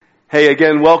Hey,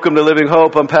 again, welcome to Living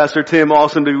Hope. I'm Pastor Tim.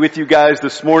 Awesome to be with you guys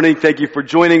this morning. Thank you for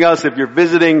joining us. If you're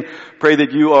visiting, pray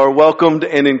that you are welcomed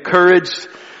and encouraged.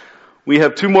 We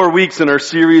have 2 more weeks in our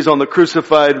series on the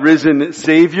crucified, risen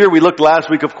Savior. We looked last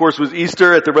week, of course, was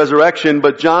Easter at the resurrection,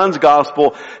 but John's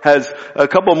Gospel has a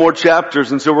couple more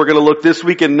chapters, and so we're going to look this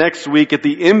week and next week at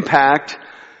the impact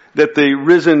that the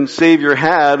risen Savior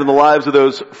had in the lives of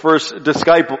those first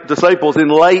disciples in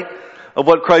light of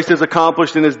what Christ has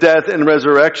accomplished in His death and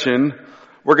resurrection.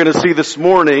 We're going to see this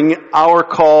morning our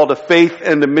call to faith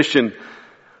and to mission.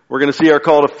 We're going to see our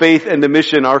call to faith and to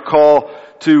mission, our call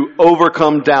to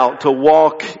overcome doubt, to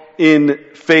walk in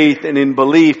faith and in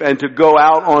belief, and to go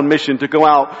out on mission, to go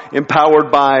out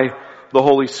empowered by the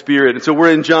Holy Spirit. And so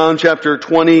we're in John chapter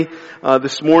 20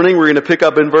 this morning. We're going to pick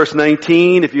up in verse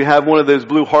 19. If you have one of those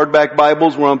blue hardback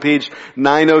Bibles, we're on page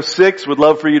 906. Would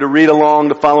love for you to read along,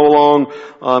 to follow along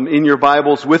in your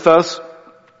Bibles with us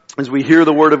as we hear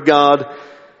the Word of God,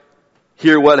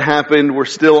 hear what happened. We're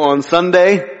still on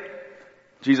Sunday.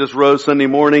 Jesus rose Sunday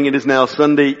morning. It is now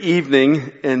Sunday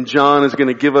evening, and John is going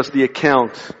to give us the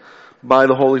account by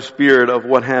the Holy Spirit of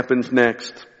what happens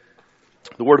next.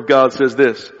 The Word of God says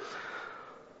this: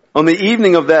 on the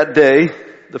evening of that day,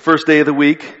 the first day of the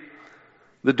week,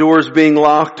 the doors being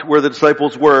locked where the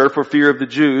disciples were for fear of the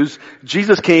Jews,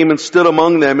 Jesus came and stood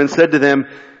among them and said to them,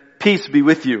 "Peace be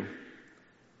with you."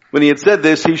 When he had said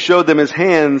this, he showed them his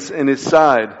hands and his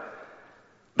side.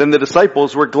 Then the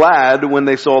disciples were glad when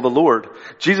they saw the Lord.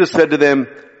 Jesus said to them,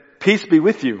 "Peace be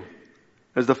with you.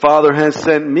 As the Father has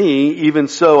sent me, even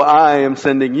so I am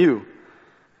sending you."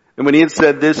 And when he had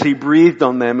said this, he breathed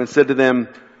on them and said to them,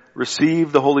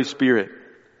 "Receive the Holy Spirit.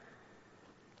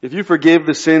 If you forgive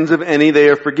the sins of any, they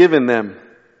are forgiven them.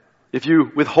 If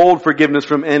you withhold forgiveness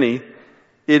from any,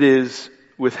 it is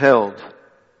withheld."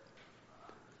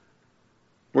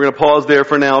 We're going to pause there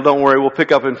for now. Don't worry, we'll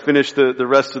pick up and finish the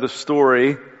rest of the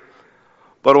story.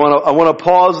 But I want to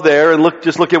pause there and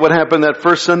look at what happened that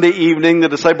first Sunday evening. The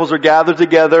disciples are gathered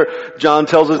together. John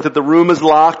tells us that the room is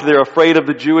locked. They're afraid of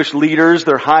the Jewish leaders.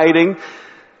 They're hiding.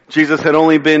 Jesus had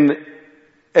only been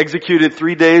executed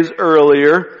 3 days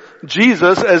earlier.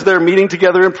 Jesus, as they're meeting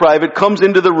together in private, comes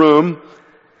into the room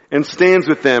and stands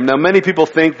with them. Now, many people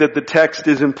think that the text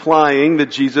is implying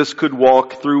that Jesus could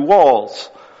walk through walls.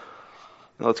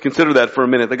 Now, let's consider that for a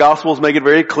minute. The Gospels make it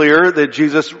very clear that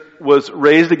Jesus was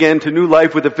raised again to new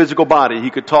life with a physical body.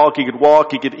 He could talk, he could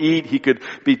walk, he could eat, he could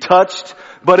be touched,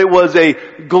 but it was a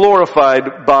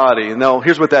glorified body. Now,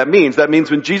 here's what that means. That means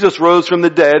when Jesus rose from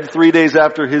the dead 3 days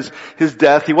after his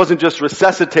death, he wasn't just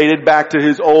resuscitated back to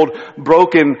his old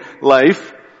broken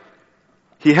life.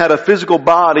 He had a physical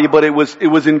body, but it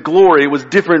was in glory. It was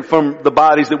different from the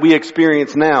bodies that we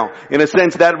experience now. In a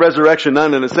sense, that resurrection,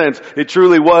 not in a sense, it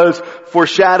truly was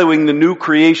foreshadowing the new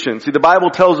creation. See, the Bible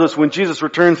tells us when Jesus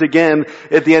returns again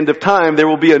at the end of time, there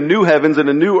will be a new heavens and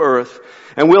a new earth.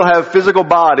 And we'll have physical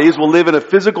bodies. We'll live in a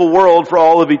physical world for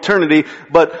all of eternity,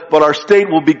 but our state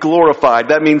will be glorified.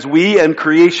 That means we and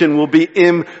creation will be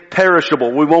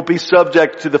imperishable. We won't be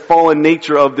subject to the fallen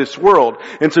nature of this world.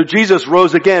 And so Jesus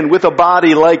rose again with a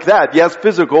body like that. Yes,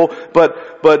 physical,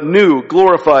 but new,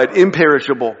 glorified,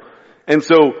 imperishable. And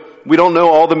so we don't know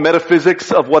all the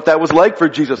metaphysics of what that was like for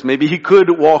Jesus. Maybe he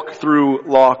could walk through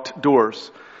locked doors.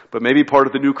 But maybe part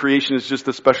of the new creation is just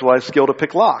the specialized skill to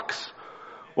pick locks.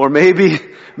 Or maybe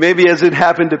as it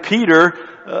happened to Peter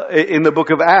in the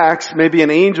book of Acts, maybe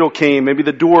an angel came, maybe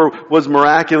the door was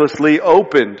miraculously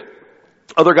opened.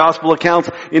 Other gospel accounts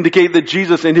indicate that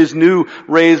Jesus in his new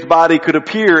raised body could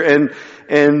appear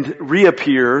and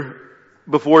reappear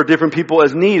before different people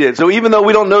as needed. So even though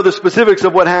we don't know the specifics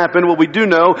of what happened, what we do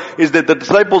know is that the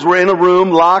disciples were in a room,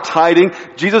 locked, hiding.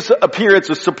 Jesus' appearance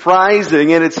was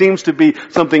surprising, and it seems to be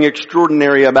something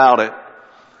extraordinary about it.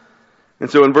 And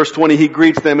so in verse 20, he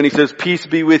greets them and he says, "Peace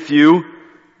be with you."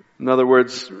 In other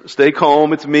words, stay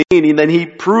calm, it's me. And then he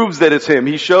proves that it's him.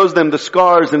 He shows them the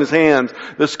scars in his hands,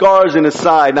 the scars in his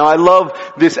side. Now I love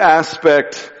this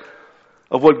aspect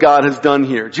of what God has done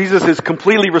here. Jesus is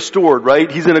completely restored,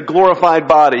 right? He's in a glorified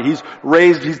body. He's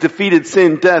raised, he's defeated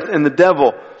sin, death, and the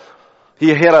devil. He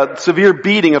had a severe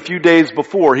beating a few days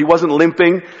before. He wasn't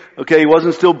limping, okay, he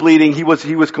wasn't still bleeding. He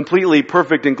was completely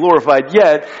perfect and glorified,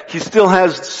 yet he still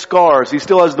has scars. He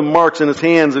still has the marks in his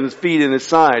hands and his feet and his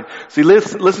side. See,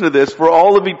 listen to this. For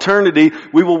all of eternity,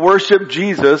 we will worship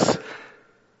Jesus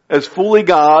as fully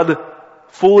God,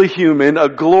 fully human, a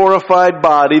glorified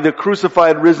body, the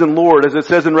crucified, risen Lord. As it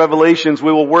says in Revelations,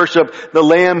 we will worship the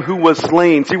Lamb who was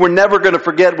slain. See, we're never going to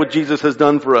forget what Jesus has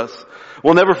done for us.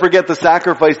 We'll never forget the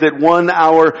sacrifice that won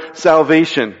our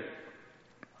salvation.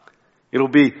 It'll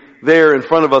be there in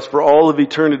front of us for all of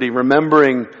eternity,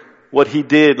 remembering what He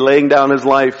did, laying down His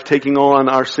life, taking on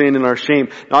our sin and our shame.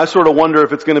 Now I sort of wonder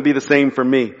if it's going to be the same for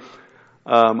me.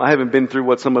 I haven't been through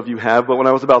what some of you have, but when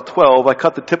I was about 12, I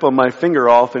cut the tip of my finger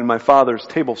off in my father's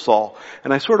table saw.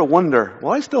 And I sort of wonder,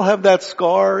 will I still have that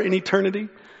scar in eternity?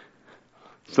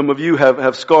 Some of you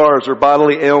have scars or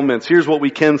bodily ailments. Here's what we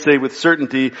can say with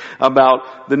certainty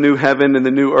about the new heaven and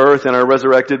the new earth and our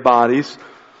resurrected bodies.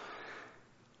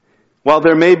 While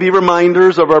there may be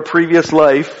reminders of our previous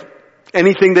life,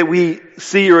 anything that we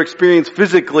see or experience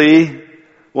physically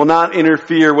will not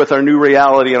interfere with our new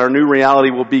reality, and our new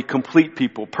reality will be complete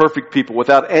people, perfect people,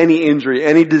 without any injury,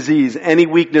 any disease, any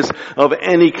weakness of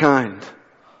any kind.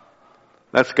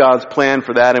 That's God's plan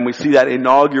for that, and we see that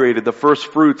inaugurated, the first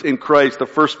fruits in Christ, the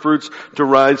first fruits to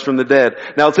rise from the dead.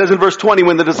 Now it says in verse 20,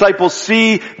 when the disciples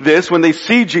see this, when they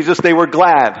see Jesus, they were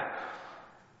glad.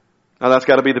 Now that's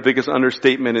got to be the biggest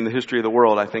understatement in the history of the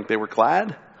world. I think they were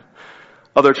glad.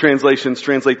 Other translations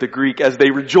translate the Greek as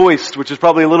they rejoiced, which is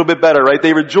probably a little bit better, right?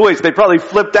 They rejoiced. They probably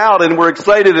flipped out and were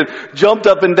excited and jumped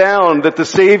up and down that the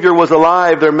Savior was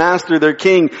alive, their Master, their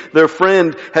King, their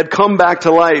friend had come back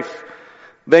to life.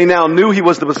 They now knew He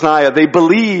was the Messiah. They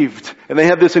believed, and they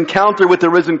had this encounter with the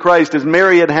risen Christ as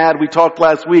Mary had. We talked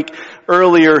last week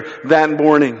earlier that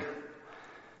morning.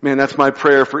 Man, that's my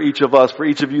prayer for each of us, for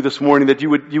each of you this morning, that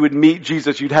you would meet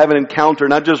Jesus, you'd have an encounter,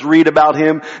 not just read about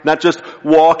Him, not just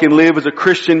walk and live as a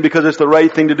Christian because it's the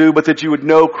right thing to do, but that you would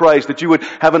know Christ, that you would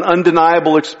have an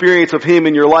undeniable experience of Him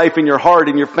in your life, in your heart,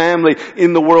 in your family,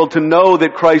 in the world, to know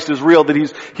that Christ is real, that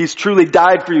He's truly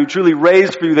died for you, truly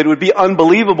raised for you, that it would be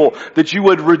unbelievable, that you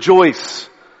would rejoice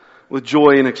with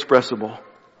joy inexpressible.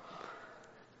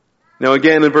 Now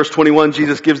again, in verse 21,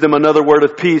 Jesus gives them another word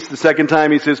of peace. The second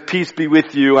time He says, peace be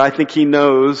with you. I think He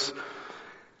knows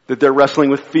that they're wrestling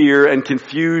with fear and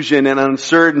confusion and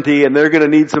uncertainty, and they're going to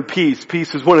need some peace.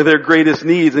 Peace is one of their greatest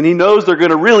needs, and He knows they're going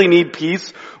to really need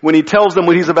peace when He tells them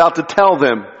what He's about to tell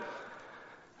them.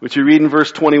 Which you read in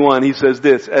verse 21, He says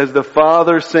this, as the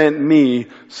Father sent me,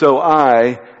 so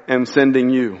I am sending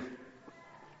you.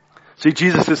 See,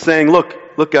 Jesus is saying,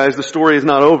 look guys, the story is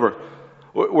not over.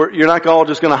 You're not all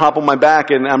just going to hop on my back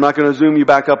and I'm not going to zoom you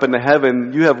back up into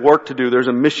heaven. You have work to do. There's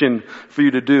a mission for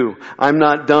you to do. I'm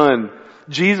not done.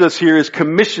 Jesus here is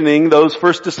commissioning those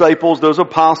first disciples, those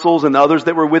apostles and others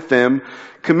that were with them,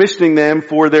 commissioning them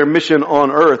for their mission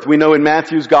on earth. We know in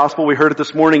Matthew's gospel, we heard it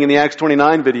this morning in the Acts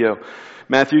 29 video.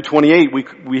 Matthew 28,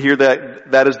 we hear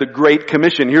that is the Great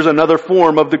Commission. Here's another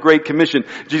form of the Great Commission.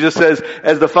 Jesus says,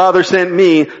 as the Father sent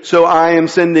me, so I am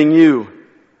sending you.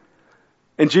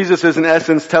 And Jesus is in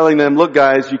essence telling them, look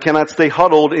guys, you cannot stay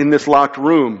huddled in this locked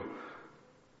room.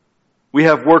 We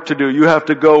have work to do. You have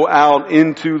to go out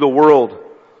into the world.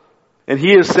 And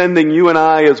He is sending you and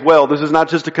I as well. This is not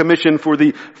just a commission for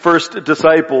the first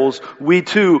disciples. We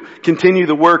too continue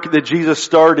the work that Jesus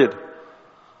started.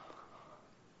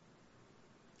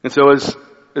 And so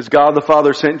as God the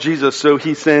Father sent Jesus, so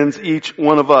He sends each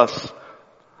one of us.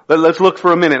 Let's look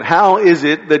for a minute. How is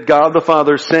it that God the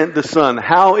Father sent the Son?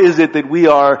 How is it that we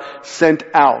are sent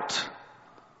out?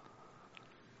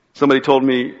 Somebody told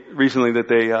me recently that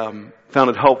they found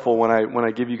it helpful when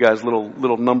I give you guys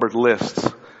little numbered lists.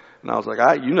 And I was like,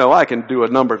 I can do a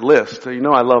numbered list. So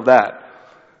I love that.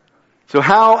 So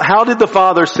how did the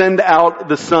Father send out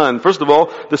the Son? First of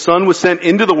all, the Son was sent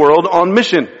into the world on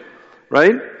mission,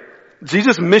 right?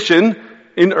 Jesus' mission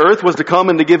in earth was to come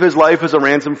and to give His life as a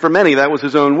ransom for many. That was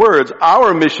His own words.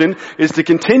 Our mission is to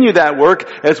continue that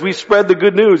work as we spread the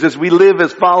good news, as we live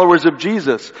as followers of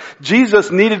Jesus.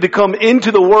 Jesus needed to come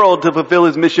into the world to fulfill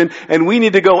His mission, and we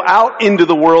need to go out into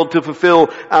the world to fulfill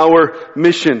our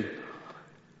mission.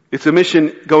 It's a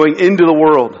mission going into the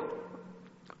world.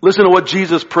 Listen to what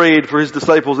Jesus prayed for His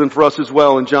disciples and for us as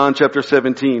well in John chapter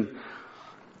 17.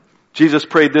 Jesus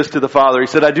prayed this to the Father. He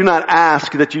said, I do not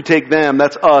ask that you take them,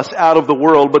 that's us, out of the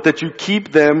world, but that you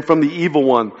keep them from the evil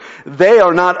one. They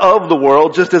are not of the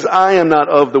world, just as I am not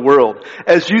of the world.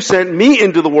 As you sent me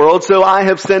into the world, so I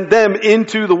have sent them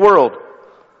into the world.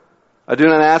 I do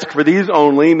not ask for these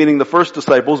only, meaning the first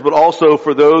disciples, but also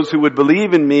for those who would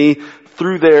believe in me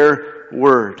through their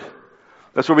word.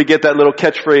 That's where we get that little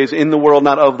catchphrase, in the world,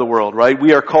 not of the world, right?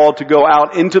 We are called to go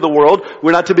out into the world.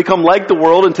 We're not to become like the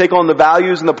world and take on the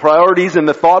values and the priorities and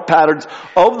the thought patterns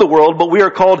of the world, but we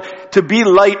are called to be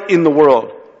light in the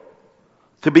world.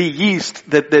 To be yeast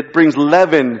that brings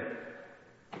leaven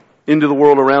into the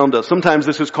world around us. Sometimes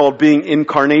this is called being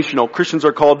incarnational. Christians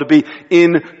are called to be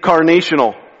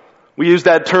incarnational. We use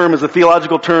that term as a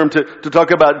theological term to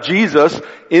talk about Jesus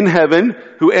in heaven,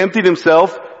 who emptied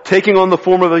Himself, taking on the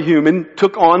form of a human,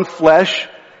 took on flesh.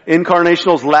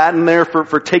 Incarnational is Latin there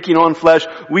for taking on flesh.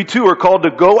 We too are called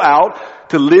to go out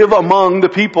to live among the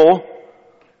people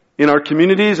in our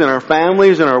communities, in our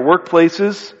families, in our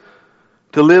workplaces,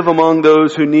 to live among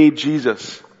those who need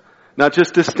Jesus. Not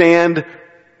just to stand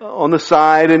on the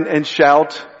side and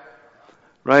shout,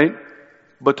 right?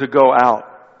 But to go out.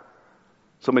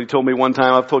 Somebody told me one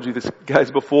time, I've told you this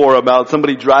guys before, about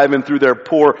somebody driving through their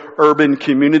poor urban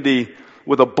community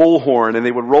with a bullhorn, and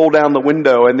they would roll down the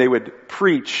window and they would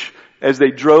preach as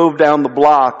they drove down the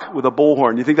block with a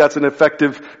bullhorn. You think that's an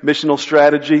effective missional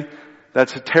strategy?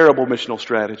 That's a terrible missional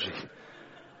strategy.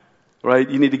 Right?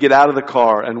 You need to get out of the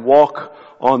car and walk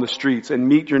on the streets and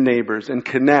meet your neighbors and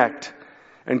connect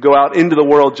and go out into the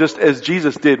world just as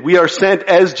Jesus did. We are sent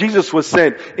as Jesus was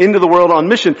sent into the world on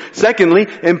mission. Secondly,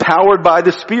 empowered by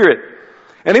the Spirit.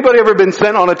 Anybody ever been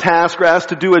sent on a task or asked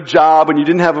to do a job and you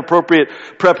didn't have appropriate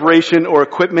preparation or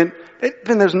equipment?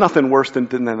 Then there's nothing worse than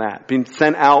that. Being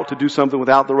sent out to do something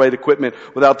without the right equipment,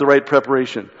 without the right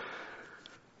preparation.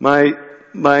 My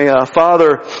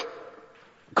father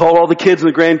called all the kids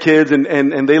and the grandkids,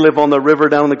 and they live on the river,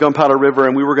 down on the Gunpowder River,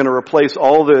 and we were going to replace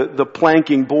all the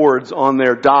planking boards on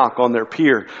their dock, on their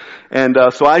pier. And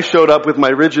so I showed up with my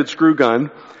rigid screw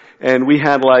gun, and we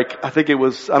had I think it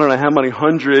was, I don't know how many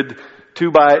 100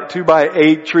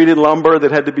 2x8 treated lumber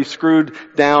that had to be screwed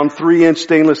down, 3-inch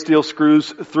stainless steel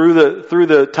screws through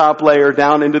the top layer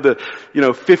down into the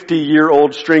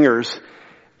 50-year-old stringers.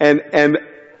 And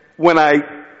when I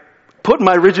put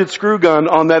my rigid screw gun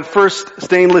on that first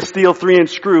stainless steel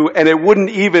 3-inch screw and it wouldn't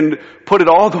even put it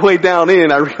all the way down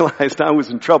in, I realized I was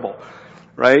in trouble,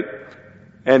 right?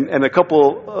 And a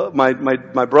couple, my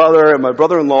brother and my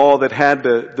brother-in-law that had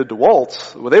the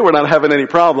DeWalt's, well, they were not having any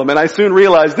problem. And I soon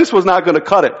realized this was not going to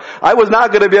cut it. I was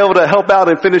not going to be able to help out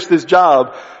and finish this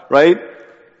job, right?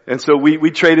 And so we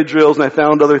traded drills and I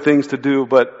found other things to do.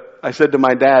 But I said to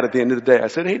my dad at the end of the day, I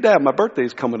said, "Hey Dad, my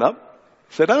birthday's coming up."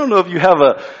 I said, "I don't know if you have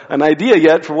an idea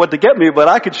yet for what to get me, but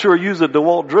I could sure use a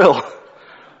DeWalt drill."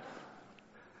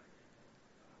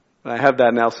 I have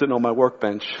that now sitting on my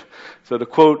workbench. So to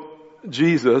quote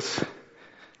Jesus,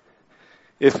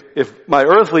 if my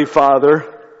earthly father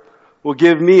will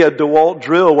give me a DeWalt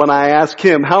drill when I ask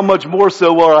him, how much more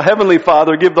so will our heavenly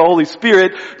Father give the Holy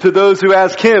Spirit to those who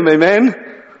ask him? Amen?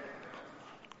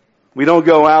 We don't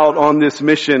go out on this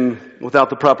mission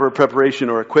without the proper preparation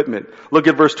or equipment. Look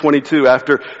at verse 22.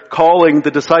 After calling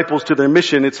the disciples to their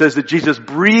mission, it says that Jesus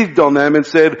breathed on them and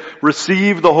said,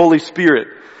 "Receive the Holy Spirit."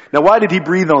 Now, why did he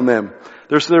breathe on them?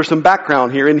 There's some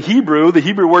background here. In Hebrew, the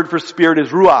Hebrew word for spirit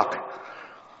is ruach.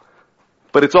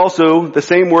 But it's also, the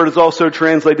same word is also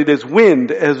translated as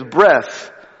wind, as breath.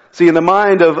 See, in the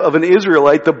mind of an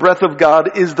Israelite, the breath of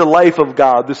God is the life of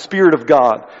God, the Spirit of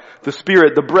God. The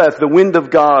Spirit, the breath, the wind of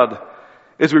God.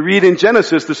 As we read in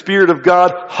Genesis, the Spirit of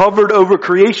God hovered over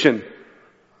creation.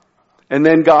 And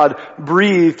then God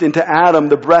breathed into Adam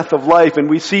the breath of life. And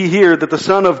we see here that the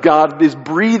Son of God is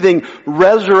breathing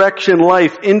resurrection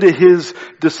life into his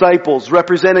disciples,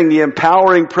 representing the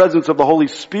empowering presence of the Holy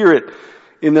Spirit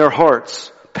in their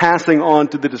hearts, passing on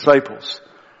to the disciples.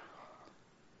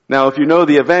 Now, if you know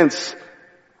the events,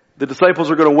 the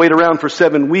disciples are going to wait around for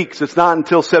 7 weeks. It's not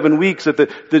until 7 weeks at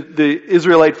the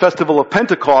Israelite festival of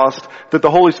Pentecost that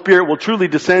the Holy Spirit will truly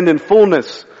descend in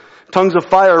fullness. Tongues of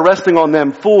fire resting on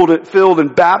them, filled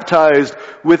and baptized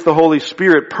with the Holy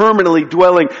Spirit, permanently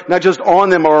dwelling, not just on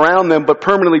them or around them, but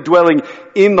permanently dwelling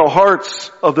in the hearts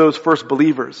of those first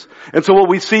believers. And so what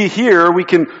we see here, we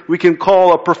can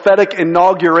call a prophetic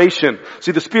inauguration.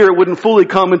 See, the Spirit wouldn't fully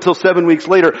come until 7 weeks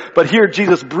later, but here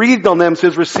Jesus breathed on them,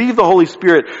 says, "Receive the Holy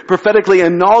Spirit," prophetically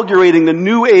inaugurating the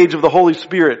new age of the Holy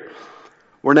Spirit,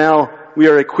 where now we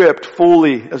are equipped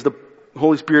fully as the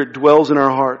Holy Spirit dwells in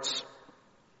our hearts.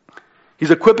 He's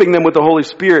equipping them with the Holy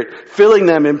Spirit, filling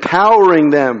them,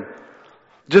 empowering them.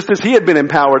 Just as he had been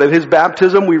empowered. At his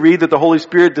baptism, we read that the Holy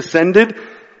Spirit descended.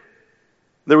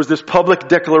 There was this public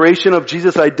declaration of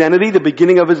Jesus' identity, the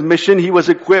beginning of his mission. He was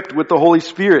equipped with the Holy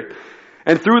Spirit.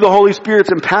 And through the Holy Spirit's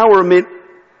empowerment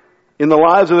in the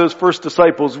lives of those first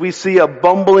disciples, we see a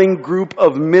bumbling group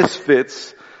of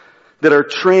misfits that are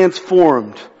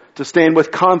transformed to stand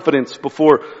with confidence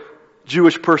before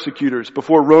Jewish persecutors,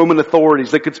 before Roman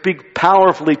authorities, that could speak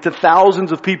powerfully to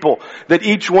thousands of people, that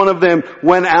each one of them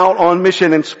went out on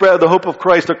mission and spread the hope of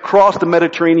Christ across the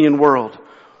Mediterranean world.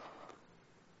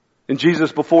 And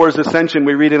Jesus, before his ascension,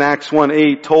 we read in Acts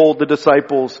 1:8, told the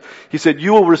disciples, he said,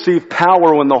 "You will receive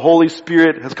power when the Holy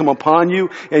Spirit has come upon you,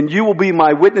 and you will be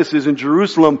my witnesses in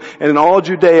Jerusalem and in all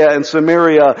Judea and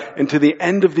Samaria and to the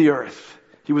end of the earth."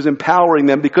 He was empowering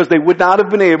them because they would not have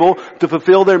been able to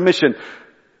fulfill their mission,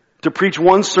 to preach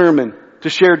one sermon, to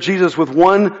share Jesus with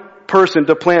one person,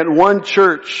 to plant one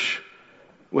church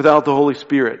without the Holy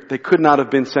Spirit. They could not have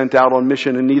been sent out on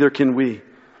mission, and neither can we.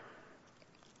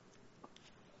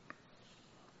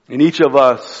 And each of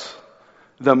us,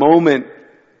 the moment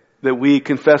that we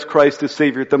confess Christ as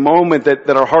Savior, at the moment that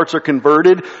our hearts are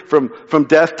converted from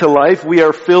death to life, we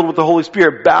are filled with the Holy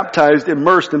Spirit, baptized,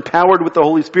 immersed, empowered with the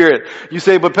Holy Spirit. You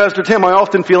say, but Pastor Tim, I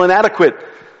often feel inadequate.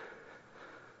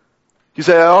 You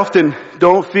say, I often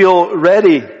don't feel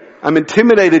ready. I'm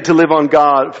intimidated to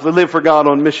live for God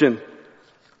on mission.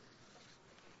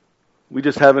 We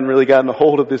just haven't really gotten a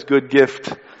hold of this good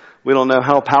gift. We don't know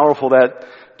how powerful that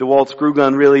DeWalt screw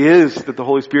gun really is that the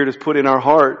Holy Spirit has put in our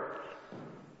heart.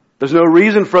 There's no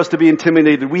reason for us to be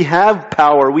intimidated. We have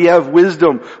power. We have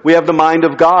wisdom. We have the mind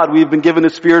of God. We've been given a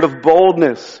spirit of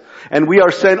boldness. And we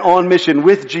are sent on mission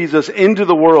with Jesus into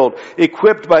the world,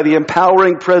 equipped by the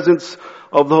empowering presence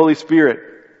of the Holy Spirit.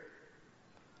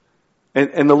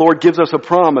 And the Lord gives us a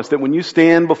promise that when you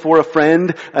stand before a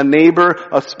friend, a neighbor,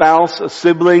 a spouse, a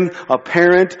sibling, a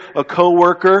parent, a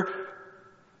coworker,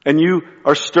 and you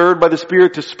are stirred by the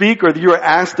Spirit to speak, or you are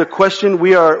asked a question,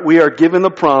 we are given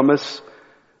the promise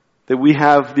that we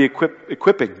have the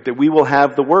equipping, that we will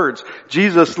have the words.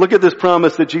 Jesus, look at this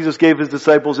promise that Jesus gave His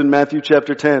disciples in Matthew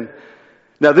chapter 10.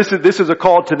 Now this is a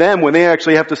call to them when they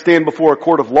actually have to stand before a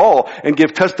court of law and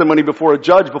give testimony before a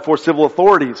judge, before civil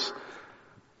authorities.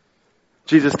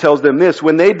 Jesus tells them this,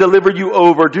 when they deliver you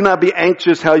over, do not be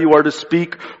anxious how you are to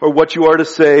speak or what you are to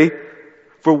say,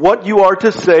 for what you are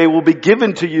to say will be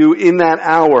given to you in that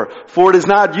hour. For it is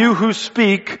not you who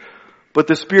speak, but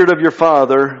the Spirit of your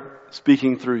Father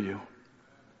speaking through you.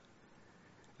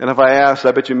 And if I asked,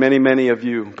 I bet you many, many of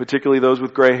you, particularly those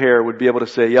with gray hair, would be able to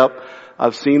say, yep,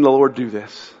 I've seen the Lord do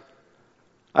this.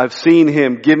 I've seen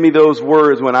Him give me those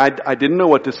words when I didn't know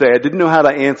what to say. I didn't know how to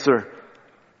answer.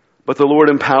 But the Lord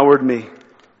empowered me.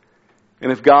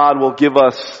 And if God will give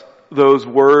us those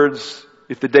words,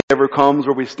 if the day ever comes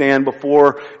where we stand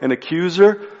before an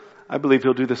accuser, I believe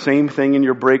He'll do the same thing in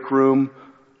your break room,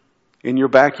 in your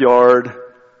backyard,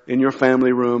 in your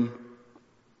family room.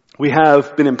 We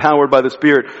have been empowered by the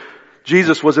Spirit.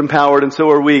 Jesus was empowered, and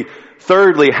so are we.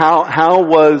 Thirdly, how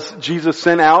was Jesus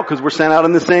sent out? Because we're sent out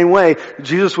in the same way.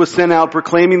 Jesus was sent out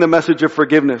proclaiming the message of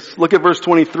forgiveness. Look at verse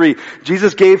 23.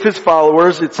 Jesus gave His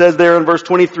followers, it says there in verse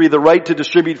 23, the right to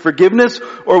distribute forgiveness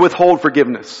or withhold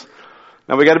forgiveness.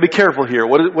 Now we got to be careful here.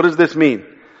 What does this mean?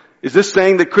 Is this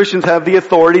saying that Christians have the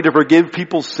authority to forgive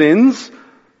people's sins?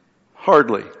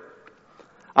 Hardly.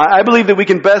 I believe that we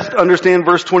can best understand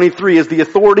verse 23 as the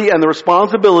authority and the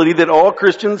responsibility that all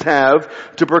Christians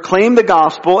have to proclaim the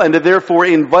gospel and to therefore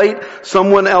invite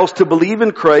someone else to believe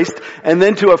in Christ and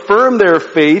then to affirm their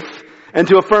faith and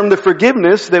to affirm the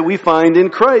forgiveness that we find in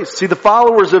Christ. See, the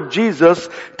followers of Jesus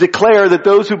declare that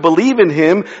those who believe in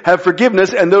Him have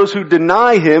forgiveness and those who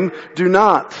deny Him do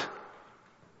not.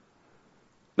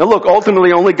 Now look,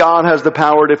 ultimately only God has the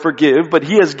power to forgive, but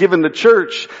He has given the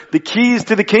church the keys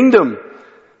to the kingdom.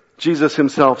 Jesus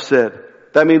Himself said.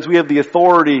 That means we have the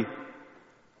authority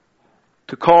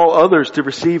to call others to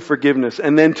receive forgiveness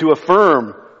and then to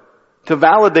affirm, to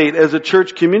validate as a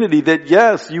church community that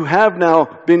yes, you have now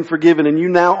been forgiven and you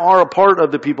now are a part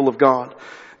of the people of God.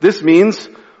 This means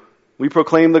we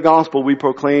proclaim the gospel. We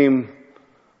proclaim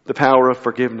the power of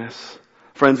forgiveness.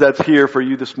 Friends, that's here for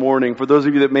you this morning. For those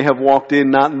of you that may have walked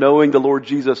in not knowing the Lord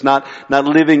Jesus, not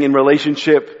living in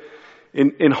relationship,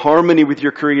 in harmony with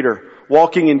your Creator,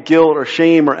 walking in guilt or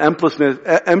shame or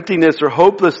emptiness or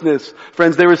hopelessness.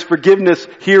 Friends, there is forgiveness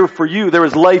here for you. There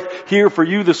is life here for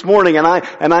you this morning. And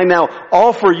I now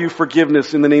offer you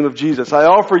forgiveness in the name of Jesus. I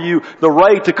offer you the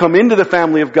right to come into the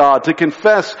family of God, to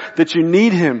confess that you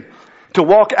need Him, to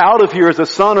walk out of here as a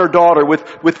son or daughter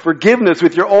with forgiveness,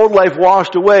 with your old life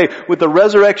washed away, with the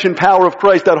resurrection power of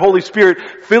Christ, that Holy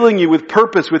Spirit filling you with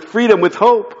purpose, with freedom, with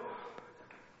hope.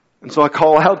 And so I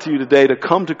call out to you today to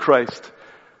come to Christ.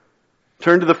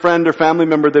 Turn to the friend or family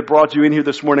member that brought you in here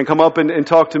this morning. Come up and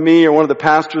talk to me or one of the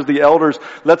pastors, the elders.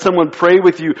 Let someone pray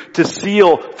with you to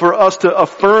seal for us to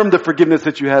affirm the forgiveness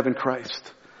that you have in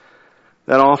Christ.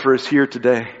 That offer is here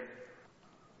today.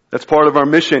 That's part of our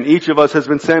mission. Each of us has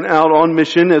been sent out on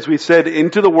mission, as we said,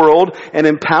 into the world and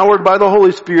empowered by the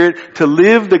Holy Spirit to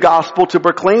live the gospel, to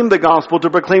proclaim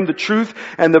the truth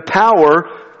and the power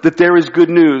that there is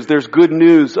good news. There's good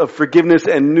news of forgiveness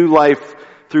and new life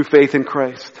through faith in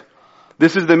Christ.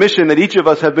 This is the mission that each of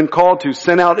us have been called to,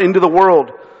 sent out into the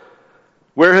world.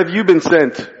 Where have you been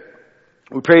sent?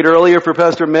 We prayed earlier for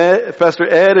Pastor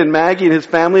Ed and Maggie and his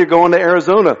family are going to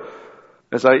Arizona.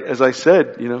 As I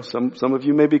said, some of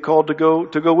you may be called to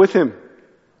go with him.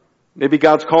 Maybe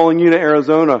God's calling you to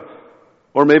Arizona,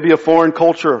 or maybe a foreign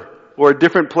culture, or a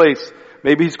different place.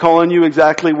 Maybe He's calling you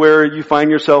exactly where you find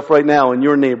yourself right now in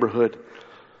your neighborhood.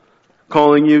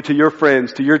 Calling you to your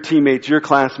friends, to your teammates, your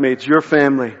classmates, your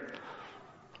family.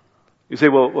 You say,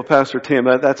 well, Pastor Tim,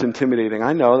 that's intimidating.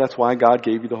 I know, that's why God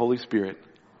gave you the Holy Spirit.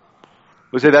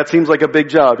 We say, that seems like a big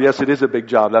job. Yes, it is a big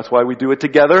job. That's why we do it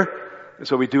together. And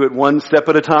so we do it one step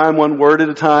at a time, one word at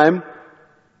a time,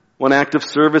 one act of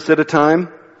service at a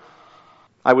time.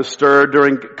 I was stirred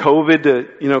during COVID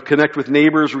to, connect with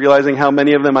neighbors, realizing how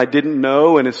many of them I didn't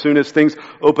know. And as soon as things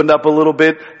opened up a little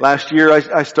bit, last year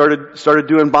I started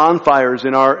doing bonfires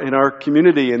in our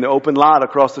community in the open lot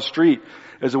across the street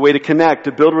as a way to connect,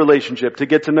 to build relationship, to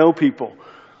get to know people.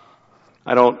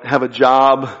 I don't have a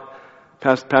job.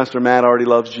 Pastor Matt already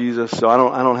loves Jesus, so I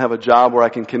don't have a job where I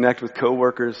can connect with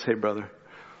coworkers. Hey, brother.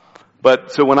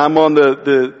 But so when I'm on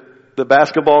the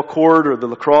basketball court or the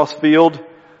lacrosse field,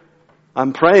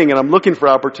 I'm praying and I'm looking for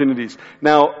opportunities.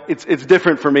 Now, it's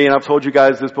different for me, and I've told you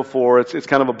guys this before. It's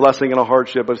kind of a blessing and a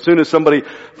hardship. But as soon as somebody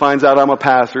finds out I'm a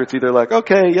pastor, it's either like,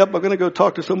 okay, yep, I'm gonna go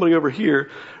talk to somebody over here,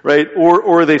 right?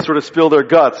 Or they sort of spill their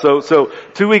guts. So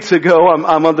 2 weeks ago,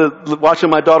 I'm watching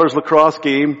my daughter's lacrosse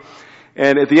game,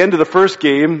 and at the end of the first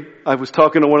game, I was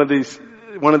talking to one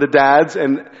of the dads,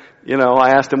 and I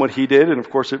asked him what he did, and of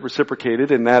course it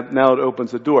reciprocated, and now it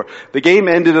opens the door. The game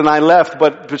ended and I left,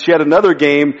 but she had another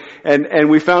game, and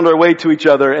we found our way to each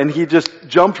other, and he just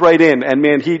jumped right in, and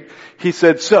man, he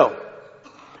said, so.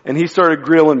 And he started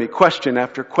grilling me, question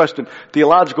after question,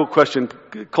 theological question,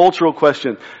 cultural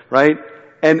question, right?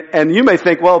 And you may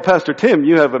think, well, Pastor Tim,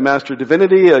 you have a Master of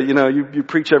Divinity, you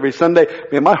preach every Sunday.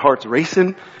 Man, my heart's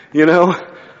racing,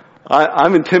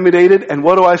 I'm intimidated, and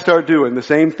what do I start doing? The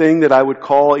same thing that I would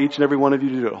call each and every one of you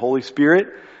to do. Holy Spirit,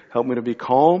 help me to be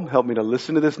calm, help me to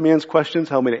listen to this man's questions,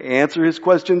 help me to answer his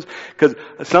questions, because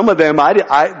some of them,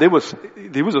 he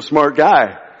was a smart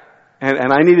guy,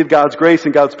 and I needed God's grace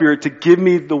and God's Spirit to give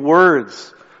me the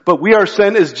words. But we are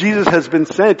sent as Jesus has been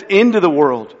sent into the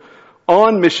world,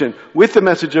 on mission, with the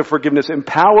message of forgiveness,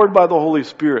 empowered by the Holy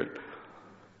Spirit.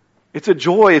 It's a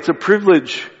joy, it's a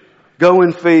privilege. Go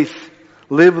in faith.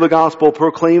 Live the gospel,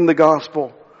 proclaim the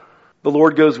gospel. The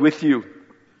Lord goes with you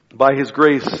by His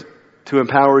grace to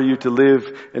empower you to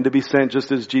live and to be sent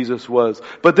just as Jesus was.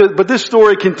 But this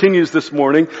story continues this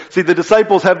morning. See, the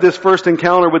disciples have this first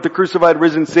encounter with the crucified,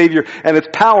 risen Savior, and it's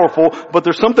powerful, but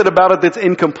there's something about it that's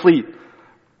incomplete.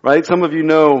 Right? Some of you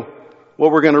know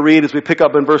what we're going to read as we pick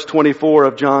up in verse 24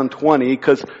 of John 20,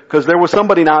 because there was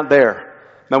somebody not there.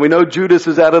 Now we know Judas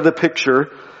is out of the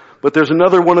picture, but there's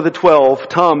another one of the 12,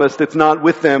 Thomas, that's not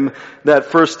with them that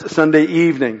first Sunday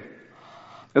evening.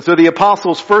 And so the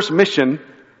apostles' first mission,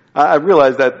 I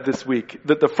realized that this week,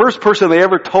 that the first person they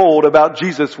ever told about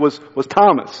Jesus was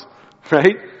Thomas,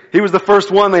 right? He was the first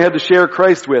one they had to share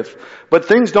Christ with. But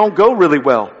things don't go really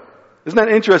well. Isn't that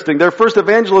interesting? Their first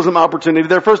evangelism opportunity,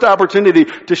 their first opportunity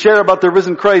to share about the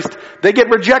risen Christ, they get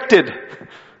rejected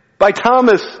by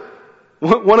Thomas,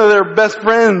 one of their best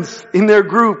friends in their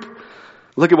group.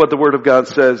 Look at what the Word of God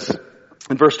says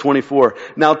in verse 24.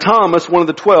 Now Thomas, one of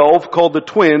the 12, called the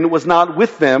twin, was not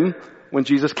with them when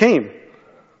Jesus came.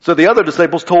 So the other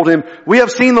disciples told him, we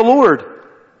have seen the Lord.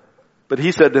 But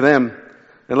he said to them,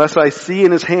 unless I see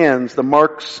in His hands the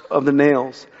marks of the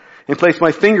nails, and place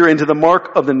my finger into the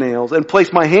mark of the nails, and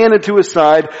place my hand into His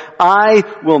side, I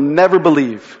will never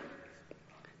believe.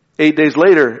 8 days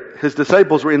later, His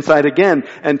disciples were inside again,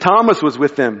 and Thomas was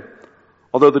with them.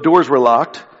 Although the doors were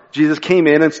locked, Jesus came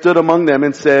in and stood among them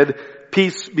and said,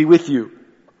 peace be with you.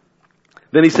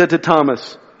 Then He said to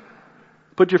Thomas,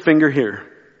 put your finger here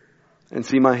and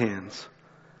see my hands,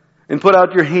 and put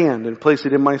out your hand and place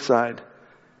it in my side.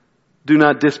 Do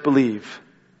not disbelieve,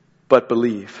 but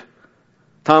believe.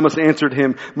 Thomas answered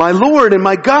Him, my Lord and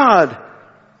my God.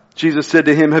 Jesus said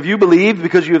to him, have you believed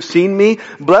because you have seen me?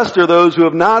 Blessed are those who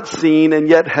have not seen and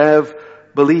yet have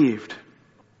believed.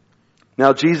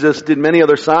 Now Jesus did many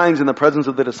other signs in the presence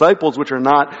of the disciples, which are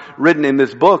not written in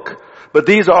this book. But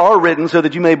these are written so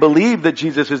that you may believe that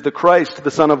Jesus is the Christ,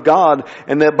 the Son of God,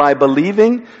 and that by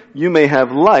believing you may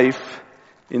have life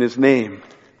in His name.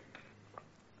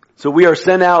 So we are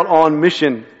sent out on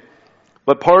mission.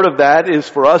 But part of that is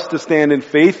for us to stand in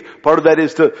faith. Part of that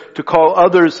is to call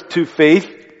others to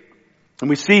faith. And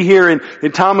we see here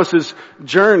in Thomas's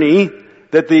journey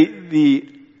that the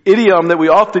idiom that we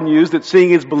often use, that seeing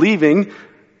is believing,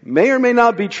 may or may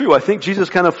not be true. I think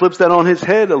Jesus kind of flips that on his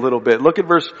head a little bit. Look at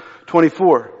verse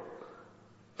 24.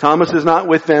 Thomas is not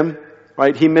with them,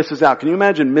 right? He misses out. Can you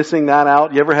imagine missing that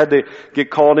out? You ever had to get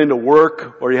called into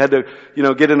work, or you had to,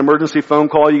 get an emergency phone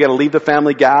call? You got to leave the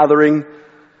family gathering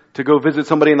to go visit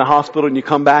somebody in the hospital, and you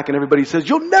come back and everybody says,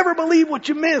 you'll never believe what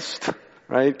you missed,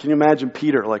 right? Can you imagine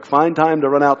Peter, like, find time to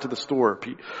run out to the store,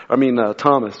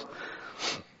 Thomas.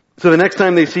 So the next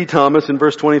time they see Thomas in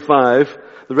verse 25,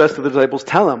 the rest of the disciples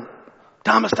tell him,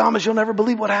 Thomas, you'll never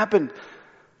believe what happened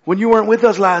when you weren't with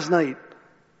us last night.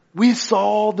 We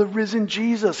saw the risen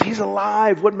Jesus. He's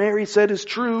alive. What Mary said is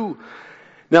true.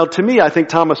 Now, to me, I think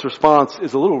Thomas' response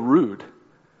is a little rude.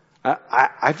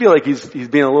 I feel like he's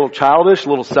being a little childish, a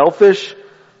little selfish.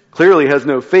 Clearly has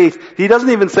no faith. He doesn't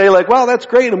even say like, wow, that's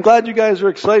great. I'm glad you guys are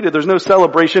excited. There's no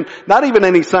celebration. Not even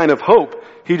any sign of hope.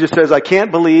 He just says, I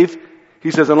can't believe.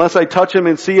 He says, unless I touch him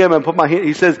and see him and put my hand.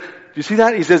 He says, do you see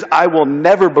that? He says, I will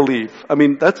never believe. I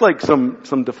mean, that's like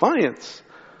some defiance.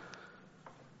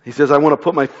 He says, I want to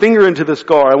put my finger into the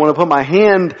scar. I want to put my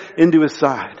hand into his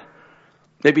side.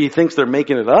 Maybe he thinks they're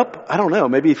making it up. I don't know.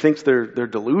 Maybe he thinks they're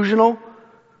delusional.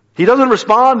 He doesn't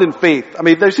respond in faith. I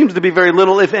mean, there seems to be very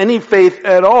little, if any, faith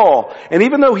at all. And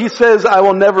even though he says, I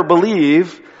will never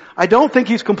believe, I don't think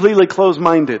he's completely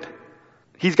closed-minded.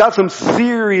 He's got some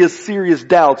serious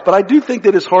doubts, but I do think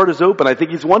that his heart is open. I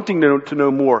think he's wanting to know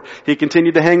more. He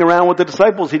continued to hang around with the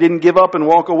disciples. He didn't give up and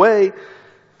walk away.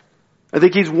 I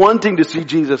think he's wanting to see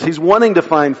Jesus. He's wanting to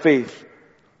find faith.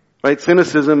 Right?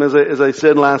 Cynicism, as I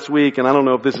said last week, and I don't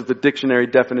know if this is the dictionary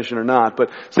definition or not, but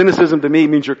cynicism to me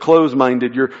means you're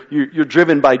closed-minded. You're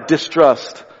driven by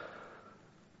distrust.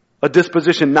 A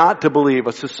disposition not to believe,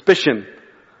 a suspicion.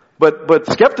 But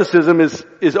skepticism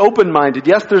is open-minded.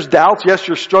 Yes, there's doubts. Yes,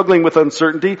 you're struggling with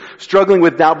uncertainty, struggling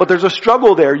with doubt, but there's a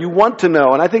struggle there. You want to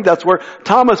know. And I think that's where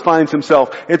Thomas finds himself.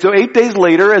 And so 8 days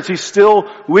later, as he's still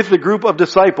with the group of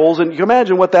disciples, and you can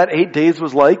imagine what that 8 days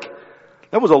was like.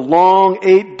 That was a long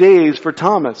 8 days for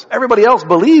Thomas. Everybody else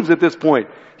believes at this point.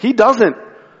 He doesn't.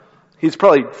 He's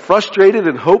probably frustrated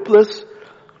and hopeless.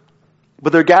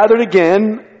 But they're gathered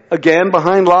again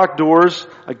behind locked doors,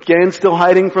 again still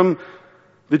hiding from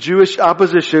the Jewish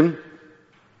opposition.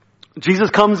 Jesus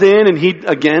comes in and he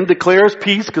again declares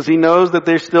peace because he knows that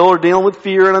they still are dealing with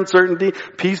fear and uncertainty.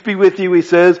 Peace be with you, he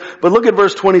says. But look at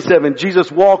verse 27. Jesus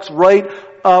walks right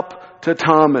up to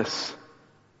Thomas.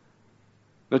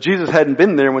 Now, Jesus hadn't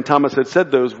been there when Thomas had said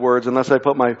those words unless I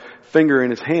put my finger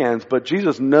in his hands, but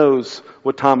Jesus knows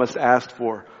what Thomas asked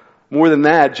for. More than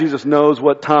that, Jesus knows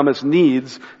what Thomas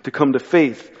needs to come to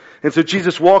faith. And so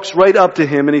Jesus walks right up to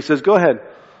him and he says, go ahead.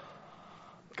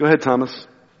 Go ahead, Thomas.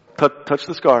 Touch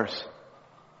the scars.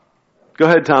 Go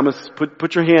ahead, Thomas.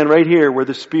 Put your hand right here where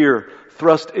the spear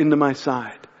thrust into my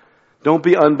side. Don't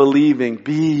be unbelieving.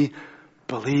 Be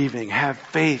believing. Have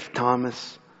faith,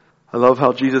 Thomas. I love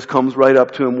how Jesus comes right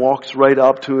up to him, walks right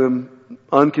up to him,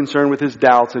 unconcerned with his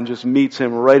doubts, and just meets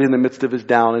him right in the midst of his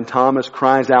doubt. And Thomas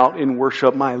cries out in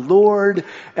worship, my Lord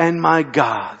and my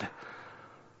God.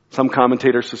 Some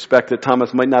commentators suspect that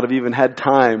Thomas might not have even had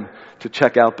time to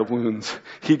check out the wounds.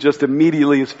 He just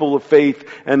immediately is full of faith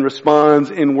and responds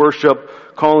in worship,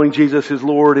 calling Jesus his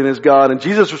Lord and his God. And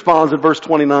Jesus responds in verse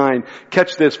 29.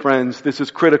 Catch this, friends. This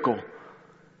is critical.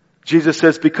 Jesus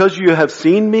says, because you have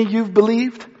seen me, you've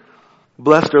believed.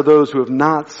 Blessed are those who have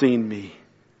not seen me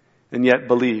and yet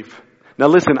believe. Now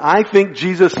listen, I think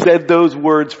Jesus said those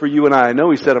words for you and I. I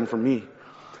know he said them for me.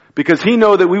 Because he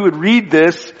knew that we would read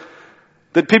this,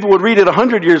 that people would read it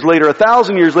 100 years later,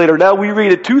 1,000 years later. Now we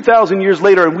read it 2,000 years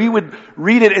later and we would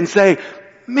read it and say,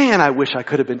 man, I wish I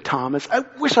could have been Thomas. I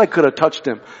wish I could have touched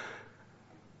him.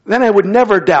 Then I would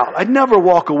never doubt. I'd never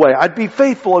walk away. I'd be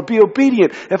faithful. I'd be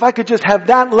obedient. If I could just have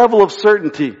that level of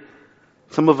certainty.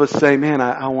 Some of us say, man,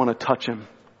 I want to touch him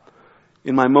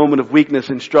in my moment of weakness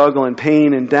and struggle and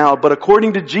pain and doubt. But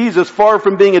according to Jesus, far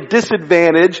from being a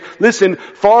disadvantage, listen,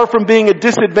 far from being a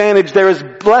disadvantage, there is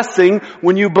blessing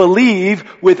when you believe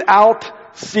without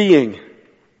seeing.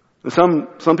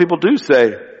 Some people do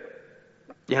say,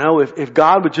 you know, if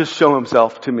God would just show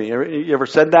himself to me. You ever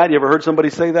said that? You ever heard somebody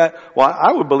say that? Well,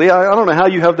 I would believe. I don't know how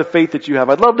you have the faith that you have.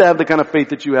 I'd love to have the kind of faith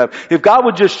that you have. If God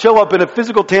would just show up in a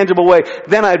physical, tangible way,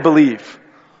 then I'd believe.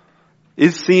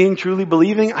 Is seeing truly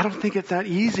believing? I don't think it's that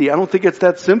easy. I don't think it's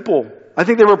that simple. I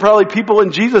think there were probably people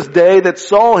in Jesus' day that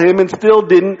saw him and still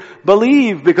didn't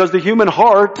believe because the human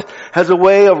heart has a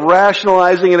way of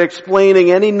rationalizing and explaining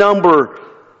any number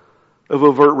of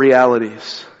overt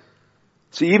realities.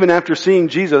 See, even after seeing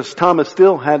Jesus, Thomas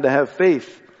still had to have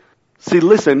faith. See,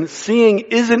 listen, seeing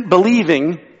isn't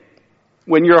believing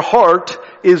when your heart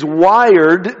is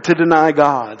wired to deny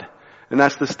God. And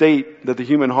that's the state that the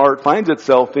human heart finds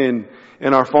itself in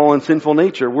our fallen sinful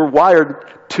nature. We're wired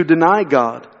to deny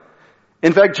God.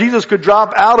 In fact, Jesus could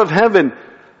drop out of heaven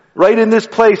right in this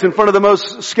place in front of the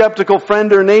most skeptical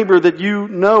friend or neighbor that you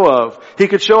know of. He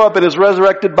could show up in his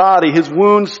resurrected body, his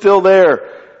wounds still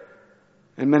there.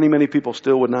 And many people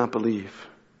still would not believe.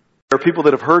 There are people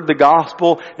that have heard the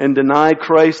gospel and deny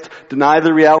Christ, deny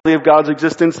the reality of God's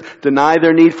existence, deny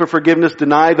their need for forgiveness,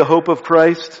 deny the hope of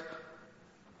Christ.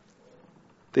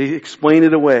 They explain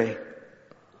it away.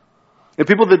 And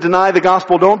people that deny the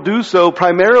gospel don't do so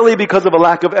primarily because of a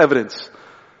lack of evidence.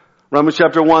 Romans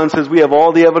chapter 1 says we have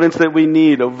all the evidence that we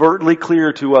need, overtly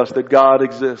clear to us that God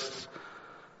exists.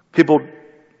 People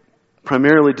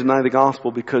primarily deny the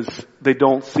gospel because they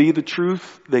don't see the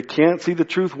truth. They can't see the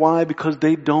truth. Why? Because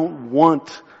they don't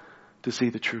want to see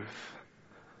the truth.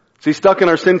 See, stuck in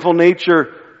our sinful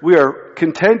nature, we are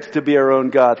content to be our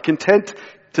own God, content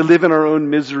to live in our own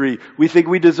misery. We think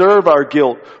we deserve our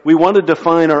guilt. We want to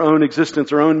define our own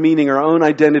existence, our own meaning, our own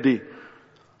identity.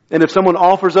 And if someone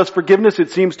offers us forgiveness,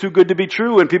 it seems too good to be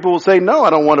true. And people will say, no,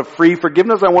 I don't want a free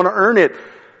forgiveness. I want to earn it.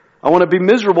 I want to be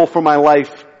miserable for my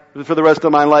life, for the rest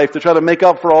of my life, to try to make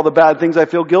up for all the bad things I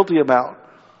feel guilty about.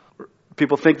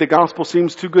 People think the gospel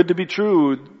seems too good to be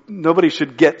true. Nobody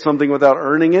should get something without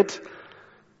earning it.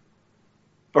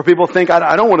 Or people think,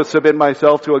 I don't want to submit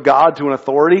myself to a God, to an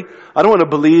authority. I don't want to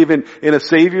believe in a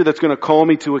Savior that's going to call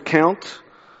me to account.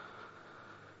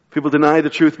 People deny the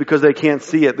truth because they can't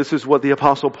see it. This is what the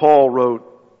Apostle Paul wrote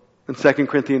in 2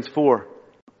 Corinthians 4.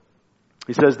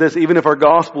 He says this, even if our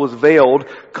gospel is veiled,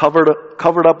 covered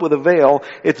up with a veil,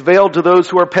 it's veiled to those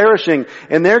who are perishing.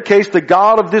 In their case, the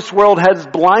God of this world has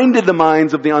blinded the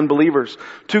minds of the unbelievers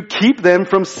to keep them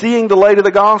from seeing the light of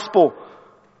the gospel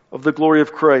of the glory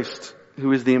of Christ,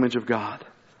 who is the image of God.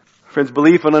 Friends,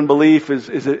 belief and unbelief is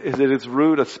at its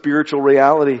root a spiritual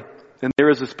reality. And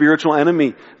there is a spiritual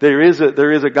enemy. There is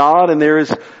a God and there is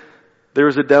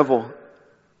a devil.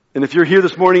 And if you're here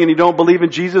this morning and you don't believe in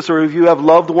Jesus, or if you have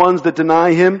loved ones that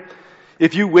deny Him,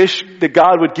 if you wish that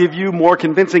God would give you more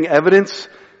convincing evidence,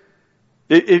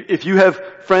 if you have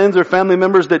friends or family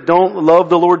members that don't love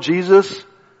the Lord Jesus,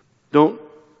 don't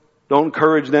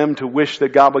encourage them to wish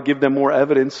that God would give them more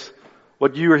evidence.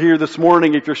 What you are here this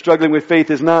morning, if you're struggling with faith,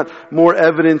 is not more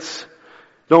evidence.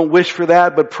 Don't wish for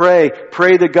that, but pray.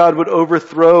 Pray that God would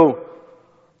overthrow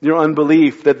your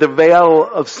unbelief, that the veil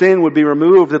of sin would be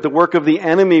removed, that the work of the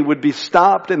enemy would be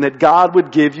stopped, and that God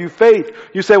would give you faith.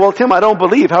 You say, well, Tim, I don't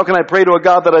believe. How can I pray to a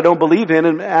God that I don't believe in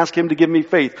and ask Him to give me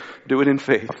faith? Do it in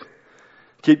faith.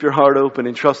 Keep your heart open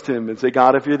and trust Him and say,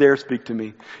 God, if you're there, speak to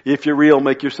me. If you're real,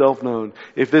 make yourself known.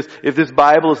 If this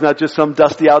Bible is not just some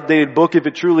dusty, outdated book, if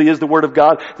it truly is the Word of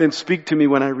God, then speak to me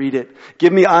when I read it.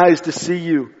 Give me eyes to see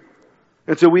you.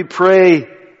 And so we pray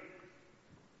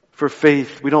for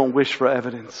faith. We don't wish for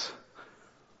evidence.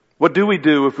 What do we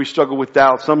do if we struggle with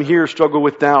doubt? Some here struggle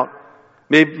with doubt.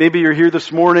 Maybe you're here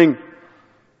this morning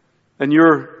and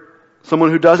you're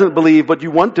someone who doesn't believe, but you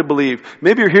want to believe.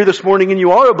 Maybe you're here this morning and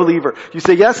you are a believer. You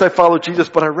say, yes, I follow Jesus,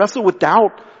 but I wrestle with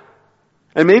doubt.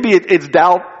 And maybe it's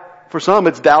doubt, for some,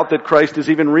 it's doubt that Christ is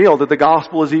even real, that the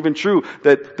gospel is even true,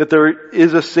 that there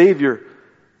is a Savior.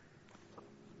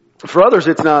 For others,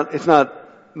 it's not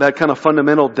that kind of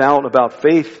fundamental doubt about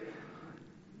faith.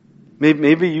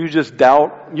 Maybe you just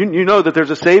doubt, you know that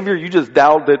there's a Savior, you just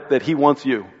doubt that He wants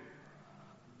you.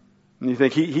 And you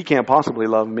think, He can't possibly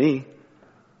love me.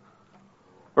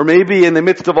 Or maybe in the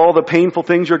midst of all the painful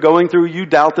things you're going through, you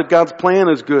doubt that God's plan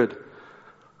is good.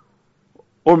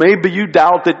 Or maybe you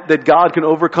doubt that God can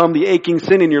overcome the aching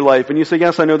sin in your life. And you say,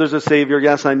 yes, I know there's a Savior.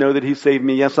 Yes, I know that He saved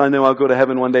me. Yes, I know I'll go to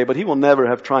heaven one day, but He will never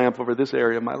have triumph over this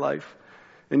area of my life.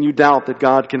 And you doubt that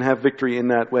God can have victory in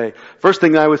that way. First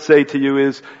thing I would say to you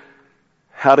is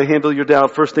how to handle your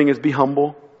doubt. First thing is be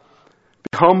humble.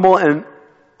 Be humble and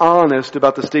honest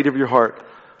about the state of your heart.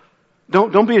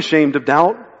 Don't be ashamed of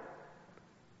doubt.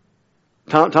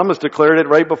 Thomas declared it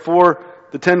right before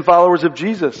the 10 followers of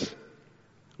Jesus.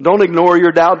 Don't ignore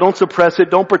your doubt. Don't suppress it.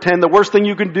 Don't pretend. The worst thing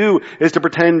you can do is to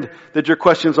pretend that your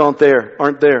questions aren't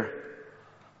there.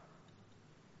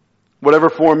 Whatever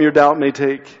form your doubt may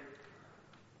take.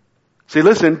 See,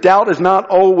 listen, doubt is not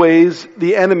always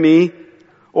the enemy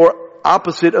or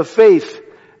opposite of faith.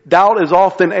 Doubt is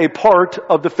often a part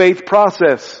of the faith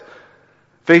process.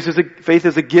 Faith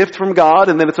is a gift from God,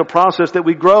 and then it's a process that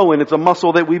we grow in. It's a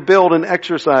muscle that we build and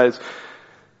exercise.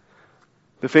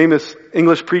 The famous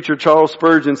English preacher Charles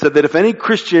Spurgeon said that if any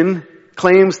Christian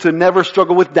claims to never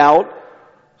struggle with doubt,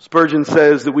 Spurgeon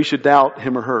says that we should doubt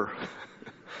him or her.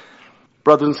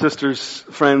 Brothers and sisters,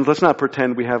 friends, let's not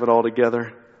pretend we have it all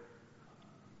together.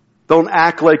 Don't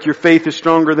act like your faith is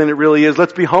stronger than it really is.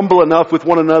 Let's be humble enough with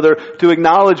one another to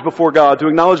acknowledge before God, to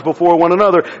acknowledge before one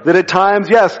another that at times,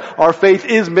 yes, our faith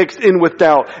is mixed in with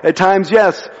doubt. At times,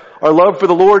 yes, our love for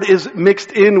the Lord is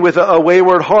mixed in with a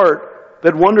wayward heart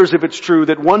that wonders if it's true,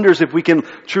 that wonders if we can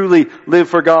truly live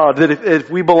for God, that if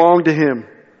we belong to Him.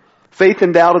 Faith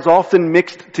and doubt is often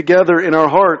mixed together in our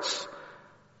hearts.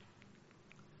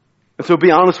 And so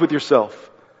be honest with yourself.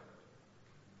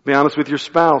 Be honest with your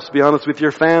spouse. Be honest with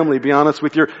your family. Be honest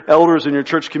with your elders in your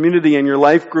church community and your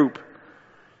life group.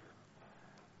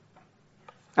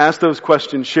 Ask those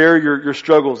questions. Share your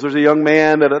struggles. There's a young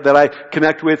man that I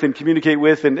connect with and communicate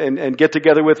with and get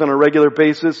together with on a regular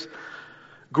basis.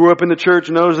 Grew up in the church,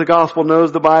 knows the gospel,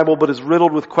 knows the Bible, but is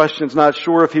riddled with questions, not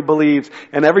sure if he believes.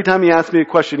 And every time he asks me a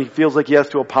question, he feels like he has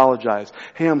to apologize.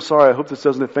 Hey, I'm sorry. I hope this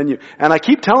doesn't offend you. And I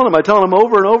keep telling him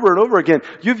over and over and over again,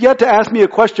 you've yet to ask me a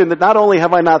question that not only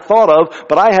have I not thought of,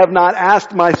 but I have not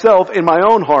asked myself in my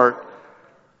own heart.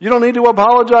 You don't need to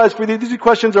apologize for these. These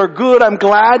questions are good. I'm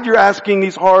glad you're asking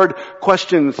these hard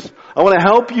questions. I want to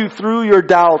help you through your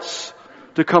doubts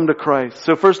to come to Christ.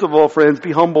 So first of all, friends,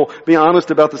 be humble. Be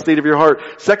honest about the state of your heart.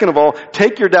 Second of all,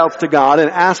 take your doubts to God and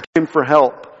ask Him for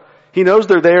help. He knows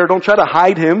they're there. Don't try to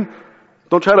hide Him.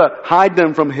 Don't try to hide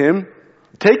them from Him.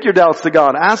 Take your doubts to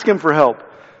God. Ask Him for help.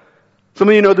 Some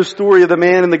of you know the story of the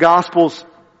man in the Gospels.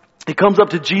 He comes up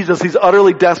to Jesus. He's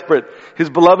utterly desperate. His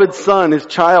beloved son, his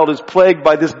child, is plagued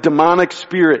by this demonic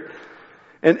spirit.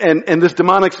 And this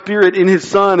demonic spirit in his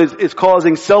son is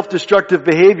causing self-destructive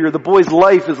behavior. The boy's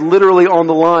life is literally on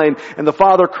the line. And the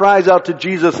father cries out to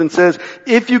Jesus and says,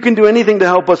 if you can do anything to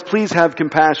help us, please have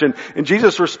compassion. And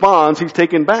Jesus responds, he's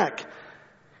taken back.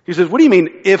 He says, what do you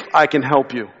mean, if I can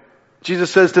help you? Jesus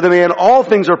says to the man, all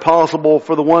things are possible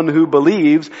for the one who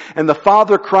believes. And the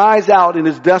father cries out in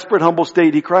his desperate, humble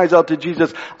state. He cries out to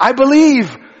Jesus, I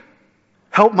believe.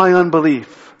 Help my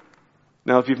unbelief.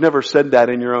 Now, if you've never said that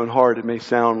in your own heart, it may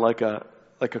sound like a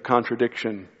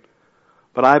contradiction.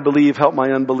 But I believe, help my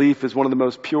unbelief is one of the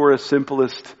most purest,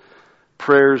 simplest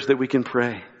prayers that we can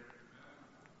pray.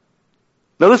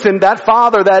 Now listen, that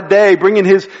father that day bringing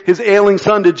his ailing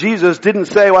son to Jesus didn't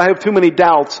say, well, I have too many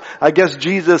doubts. I guess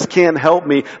Jesus can't help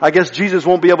me. I guess Jesus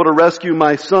won't be able to rescue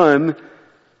my son.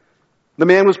 The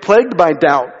man was plagued by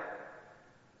doubt.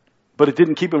 But it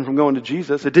didn't keep him from going to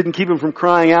Jesus. It didn't keep him from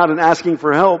crying out and asking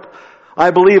for help.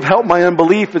 I believe, help my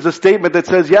unbelief is a statement that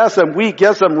says, yes, I'm weak.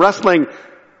 Yes, I'm wrestling.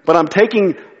 But I'm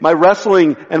taking my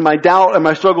wrestling and my doubt and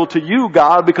my struggle to you,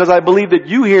 God, because I believe that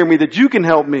you hear me, that you can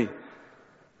help me.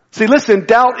 See, listen,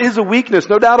 doubt is a weakness,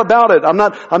 no doubt about it. I'm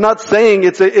not saying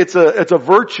it's a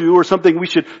virtue or something we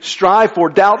should strive for.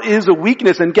 Doubt is a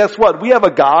weakness, and guess what? We have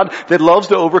a God that loves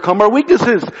to overcome our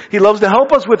weaknesses. He loves to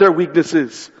help us with our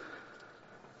weaknesses.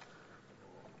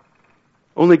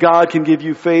 Only God can give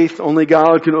you faith. Only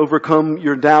God can overcome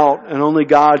your doubt, and only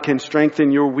God can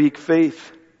strengthen your weak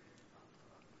faith.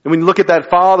 And when you look at that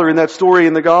father in that story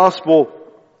in the gospel,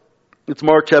 it's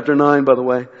Mark chapter 9, by the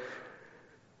way.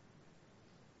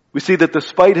 We see that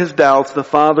despite his doubts, the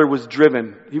father was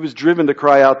driven. He was driven to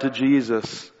cry out to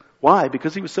Jesus. Why?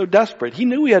 Because he was so desperate. He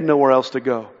knew he had nowhere else to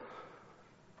go.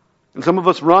 And some of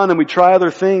us run and we try other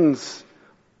things.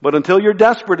 But until you're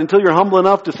desperate, until you're humble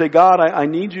enough to say, God, I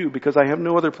need you because I have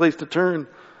no other place to turn.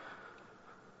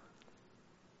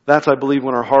 That's, I believe,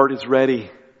 when our heart is ready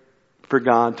for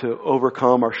God to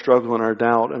overcome our struggle and our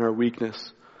doubt and our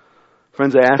weakness.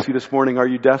 Friends, I ask you this morning, are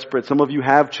you desperate? Some of you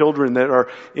have children that are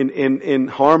in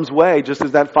harm's way, just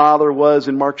as that father was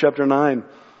in Mark chapter 9.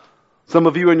 Some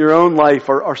of you in your own life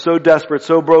are so desperate,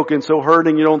 so broken, so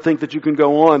hurting, you don't think that you can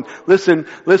go on. Listen,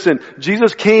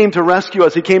 Jesus came to rescue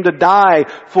us. He came to die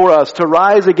for us, to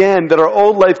rise again, that our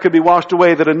old life could be washed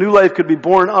away, that a new life could be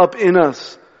born up in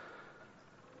us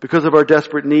because of our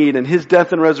desperate need. And His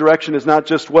death and resurrection is not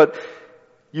just what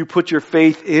you put your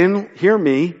faith in. Hear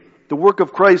me. The work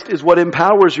of Christ is what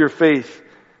empowers your faith.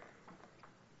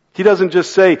 He doesn't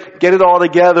just say, get it all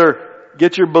together,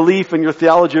 get your belief and your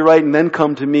theology right, and then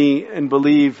come to me and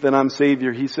believe that I'm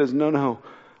Savior. He says, no,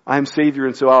 I'm Savior,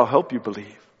 and so I'll help you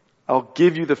believe. I'll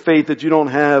give you the faith that you don't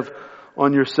have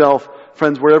on yourself.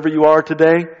 Friends, wherever you are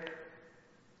today,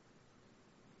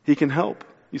 He can help.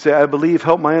 You say, I believe,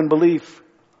 help my unbelief.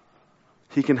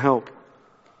 He can help.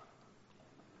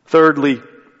 Thirdly,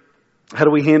 how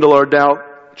do we handle our doubt?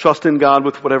 Trust in God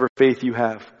with whatever faith you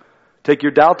have. Take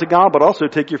your doubt to God, but also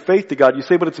take your faith to God. You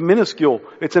say, but it's minuscule.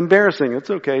 It's embarrassing. It's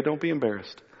okay. Don't be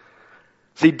embarrassed.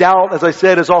 See, doubt, as I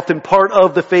said, is often part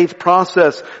of the faith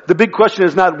process. The big question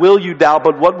is not will you doubt,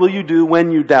 but what will you do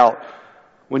when you doubt?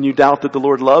 When you doubt that the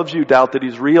Lord loves you, doubt that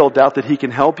He's real, doubt that He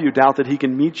can help you, doubt that He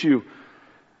can meet you,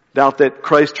 doubt that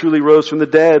Christ truly rose from the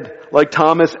dead. Like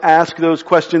Thomas, ask those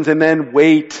questions and then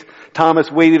wait.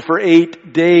 Thomas waited for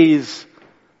 8 days.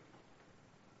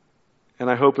 And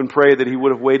I hope and pray that he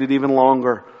would have waited even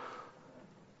longer.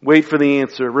 Wait for the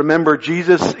answer. Remember,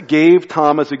 Jesus gave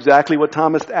Thomas exactly what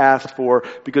Thomas asked for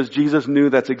because Jesus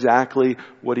knew that's exactly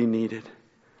what he needed.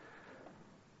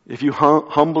 If you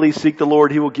humbly seek the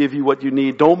Lord, He will give you what you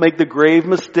need. Don't make the grave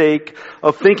mistake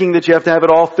of thinking that you have to have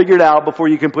it all figured out before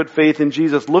you can put faith in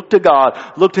Jesus. Look to God.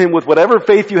 Look to Him with whatever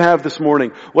faith you have this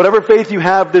morning, whatever faith you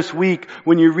have this week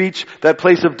when you reach that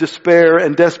place of despair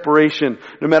and desperation.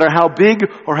 No matter how big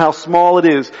or how small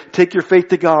it is, take your faith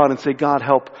to God and say, God,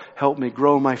 help me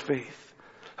grow my faith.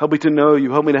 Help me to know you.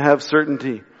 Help me to have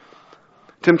certainty.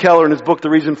 Tim Keller, in his book, The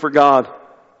Reason for God,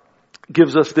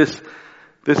 gives us this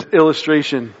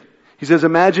illustration. He says,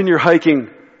 imagine you're hiking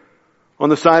on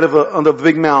the side of a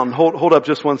big mountain. Hold up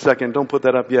just one second. Don't put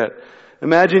that up yet.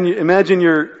 Imagine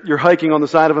you're hiking on the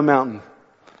side of a mountain.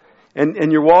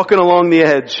 And you're walking along the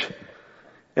edge.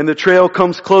 And the trail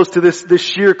comes close to this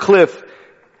sheer cliff.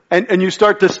 And you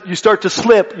start to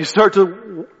slip. You start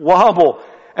to wobble.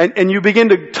 And you begin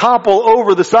to topple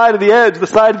over the side of the edge, the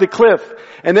side of the cliff.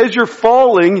 And as you're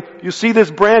falling, you see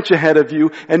this branch ahead of you,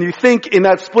 and you think in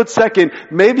that split second,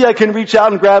 maybe I can reach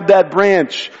out and grab that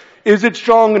branch. Is it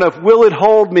strong enough? Will it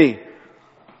hold me?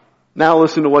 Now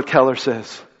listen to what Keller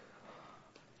says.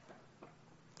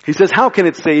 He says, how can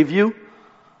it save you?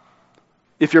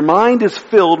 If your mind is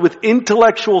filled with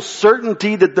intellectual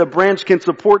certainty that the branch can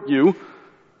support you,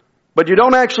 but you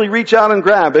don't actually reach out and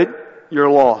grab it, you're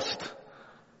lost.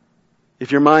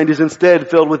 If your mind is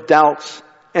instead filled with doubts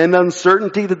and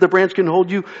uncertainty that the branch can hold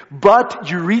you, but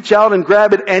you reach out and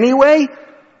grab it anyway,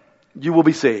 you will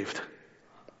be saved.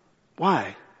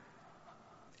 Why?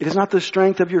 It is not the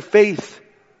strength of your faith,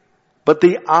 but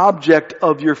the object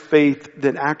of your faith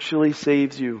that actually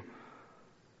saves you.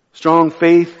 Strong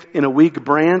faith in a weak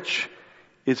branch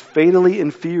is fatally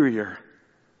inferior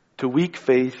to weak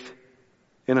faith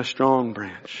in a strong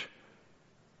branch.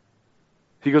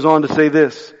 He goes on to say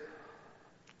this.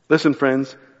 Listen,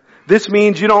 friends, this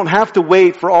means you don't have to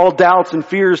wait for all doubts and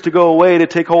fears to go away to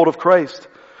take hold of Christ.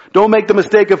 Don't make the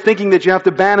mistake of thinking that you have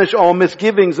to banish all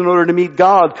misgivings in order to meet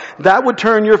God. That would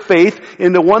turn your faith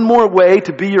into one more way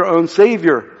to be your own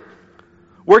Savior.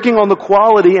 Working on the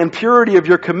quality and purity of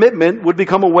your commitment would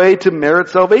become a way to merit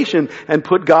salvation and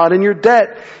put God in your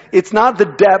debt. It's not the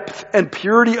depth and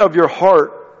purity of your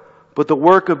heart, but the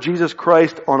work of Jesus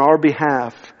Christ on our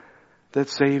behalf that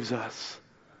saves us.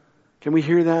 Can we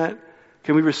hear that?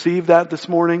 Can we receive that this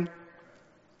morning?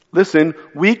 Listen,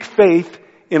 weak faith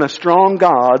in a strong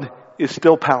God is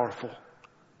still powerful.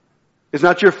 It's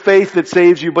not your faith that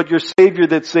saves you, but your Savior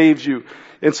that saves you.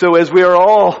 And so as we are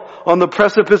all on the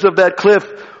precipice of that cliff,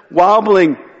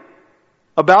 wobbling,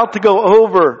 about to go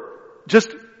over, just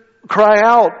cry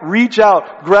out, reach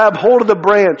out, grab hold of the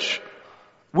branch.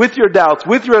 With your doubts,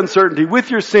 with your uncertainty, with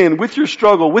your sin, with your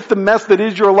struggle, with the mess that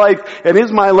is your life and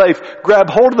is my life, grab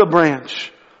hold of the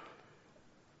branch.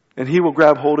 And He will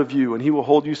grab hold of you and He will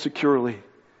hold you securely.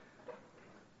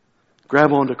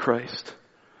 Grab onto Christ.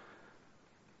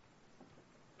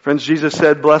 Friends, Jesus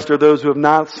said, blessed are those who have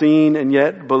not seen and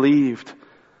yet believed.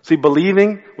 See,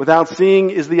 believing without seeing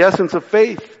is the essence of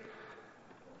faith.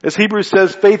 As Hebrews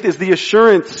says, faith is the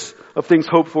assurance of things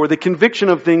hoped for, the conviction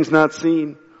of things not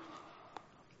seen.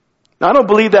 Now, I don't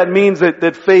believe that means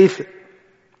that faith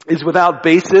is without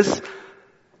basis.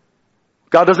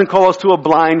 God doesn't call us to a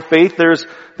blind faith.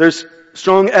 There's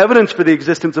strong evidence for the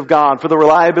existence of God, for the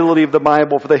reliability of the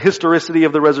Bible, for the historicity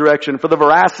of the resurrection, for the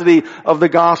veracity of the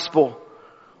gospel.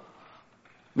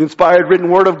 The inspired written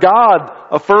word of God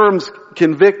affirms,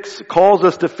 convicts, calls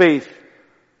us to faith.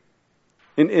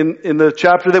 In the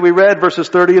chapter that we read, verses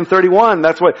 30 and 31,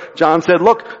 that's what John said,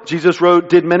 look, Jesus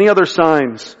did many other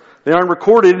signs. They aren't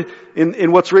recorded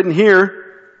in what's written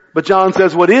here, but John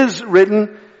says what is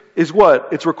written is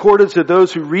what? It's recorded so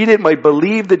those who read it might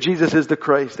believe that Jesus is the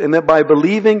Christ, and that by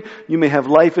believing you may have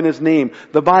life in His name.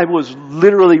 The Bible is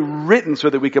literally written so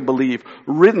that we can believe,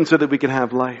 written so that we can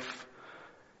have life.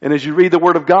 And as you read the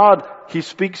Word of God, He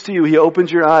speaks to you, He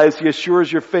opens your eyes, He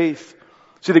assures your faith.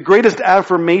 See, the greatest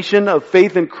affirmation of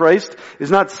faith in Christ is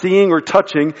not seeing or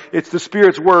touching, it's the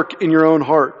Spirit's work in your own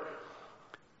heart.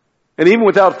 And even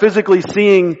without physically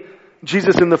seeing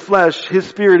Jesus in the flesh, His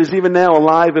Spirit is even now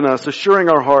alive in us, assuring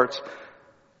our hearts.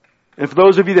 And for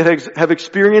those of you that have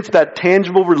experienced that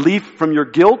tangible relief from your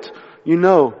guilt, you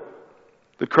know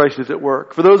that Christ is at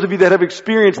work. For those of you that have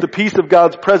experienced the peace of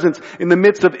God's presence in the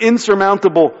midst of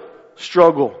insurmountable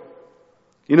struggle,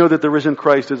 you know that the risen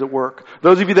Christ is at work.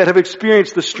 Those of you that have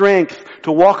experienced the strength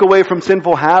to walk away from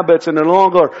sinful habits and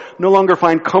no longer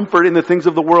find comfort in the things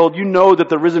of the world, you know that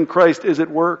the risen Christ is at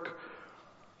work.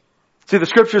 See, the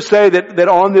scriptures say that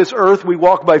on this earth we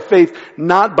walk by faith,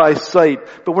 not by sight.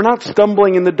 But we're not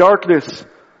stumbling in the darkness.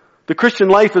 The Christian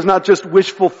life is not just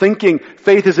wishful thinking.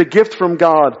 Faith is a gift from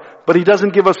God. But He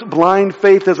doesn't give us blind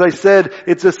faith, as I said.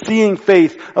 It's a seeing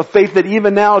faith, a faith that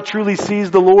even now truly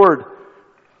sees the Lord.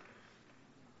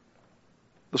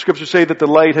 The Scriptures say that the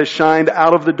light has shined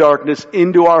out of the darkness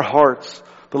into our hearts.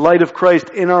 The light of Christ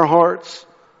in our hearts.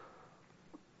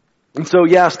 And so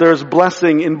yes, there's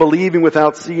blessing in believing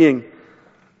without seeing.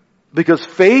 Because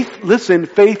faith, listen,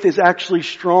 faith is actually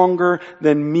stronger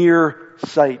than mere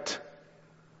sight.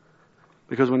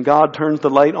 Because when God turns the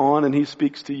light on and He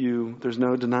speaks to you, there's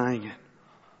no denying it.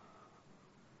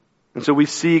 And so we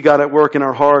see God at work in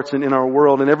our hearts and in our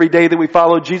world. And every day that we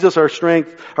follow Jesus, our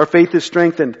faith is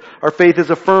strengthened. Our faith is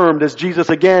affirmed as Jesus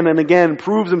again and again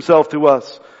proves Himself to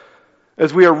us.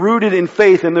 As we are rooted in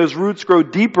faith and those roots grow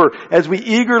deeper, as we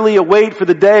eagerly await for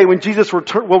the day when Jesus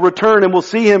will return and we'll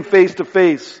see Him face to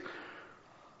face.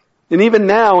 And even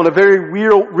now, in a very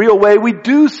real way, we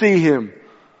do see Him.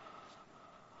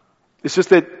 It's just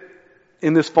that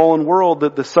in this fallen world,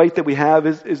 that the sight that we have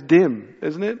is dim,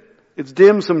 isn't it? It's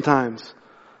dim sometimes.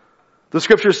 The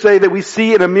Scriptures say that we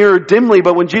see in a mirror dimly,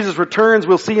 but when Jesus returns,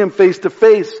 we'll see Him face to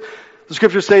face. The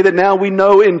Scriptures say that now we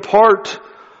know in part,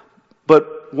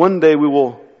 but one day we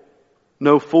will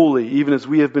know fully, even as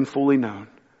we have been fully known.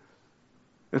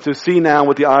 And so see now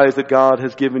with the eyes that God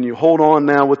has given you. Hold on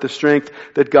now with the strength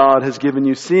that God has given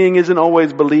you. Seeing isn't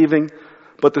always believing,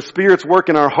 but the Spirit's work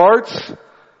in our hearts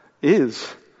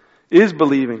is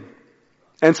believing.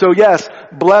 And so yes,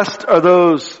 blessed are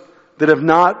those that have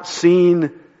not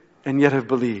seen and yet have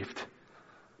believed.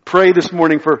 Pray this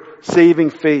morning for saving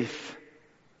faith.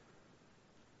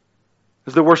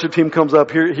 As the worship team comes up,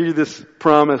 hear this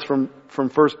promise from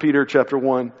 1 Peter chapter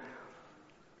 1.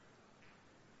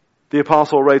 The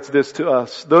apostle writes this to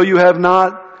us. Though you have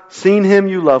not seen Him,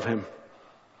 you love Him.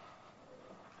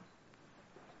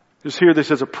 Just hear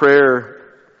this as a prayer.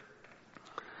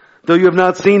 Though you have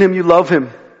not seen Him, you love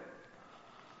Him.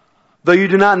 Though you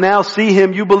do not now see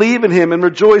Him, you believe in Him and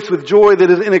rejoice with joy that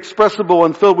is inexpressible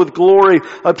and filled with glory,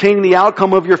 obtaining the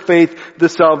outcome of your faith, the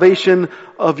salvation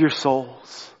of your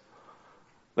souls.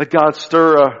 Let God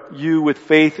stir you with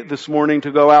faith this morning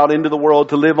to go out into the world,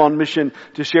 to live on mission,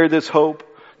 to share this hope,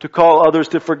 to call others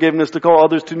to forgiveness, to call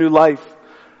others to new life.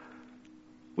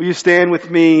 Will you stand with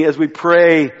me as we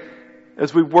pray,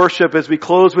 as we worship, as we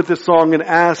close with this song and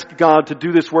ask God to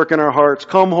do this work in our hearts?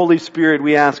 Come, Holy Spirit,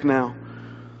 we ask now.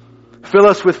 Fill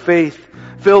us with faith.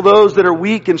 Fill those that are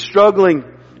weak and struggling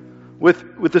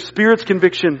with the Spirit's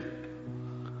conviction,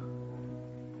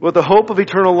 with the hope of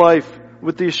eternal life,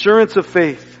 with the assurance of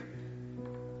faith.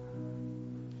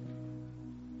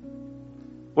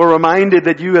 We're reminded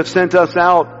that you have sent us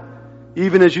out,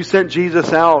 even as you sent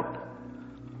Jesus out.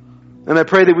 And I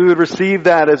pray that we would receive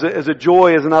that as a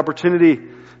joy, as an opportunity.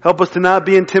 Help us to not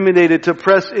be intimidated, to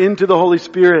press into the Holy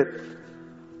Spirit.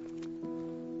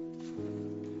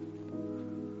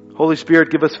 Holy Spirit,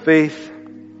 give us faith.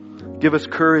 Give us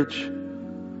courage.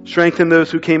 Strengthen those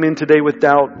who came in today with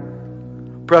doubt.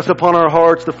 Press upon our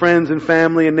hearts the friends and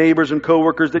family and neighbors and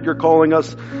co-workers that you're calling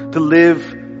us to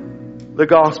live the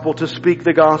gospel, to speak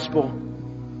the gospel.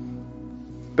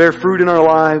 Bear fruit in our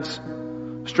lives.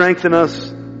 Strengthen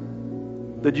us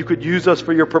that you could use us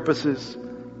for your purposes.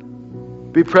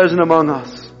 Be present among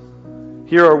us.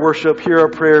 Hear our worship, hear our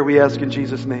prayer, we ask in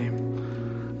Jesus'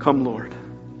 name. Come, Lord.